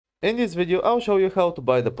In this video, I'll show you how to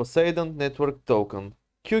buy the Poseidon Network Token,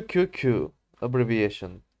 QQQ,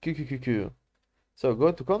 abbreviation, QQQ. So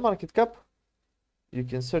go to CoinMarketCap. You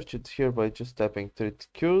can search it here by just typing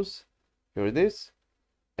 3Qs. Here it is.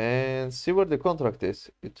 And see where the contract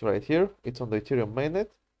is. It's right here. It's on the Ethereum mainnet.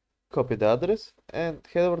 Copy the address and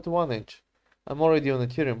head over to 1inch. I'm already on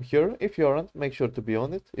Ethereum here. If you aren't, make sure to be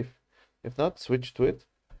on it. If not, switch to it.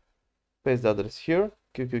 Paste the address here,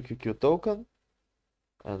 QQQ token.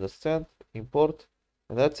 Understand, import,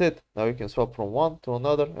 and that's it. Now you can swap from one to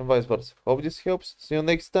another and vice versa. Hope this helps. See you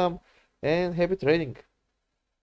next time and happy trading.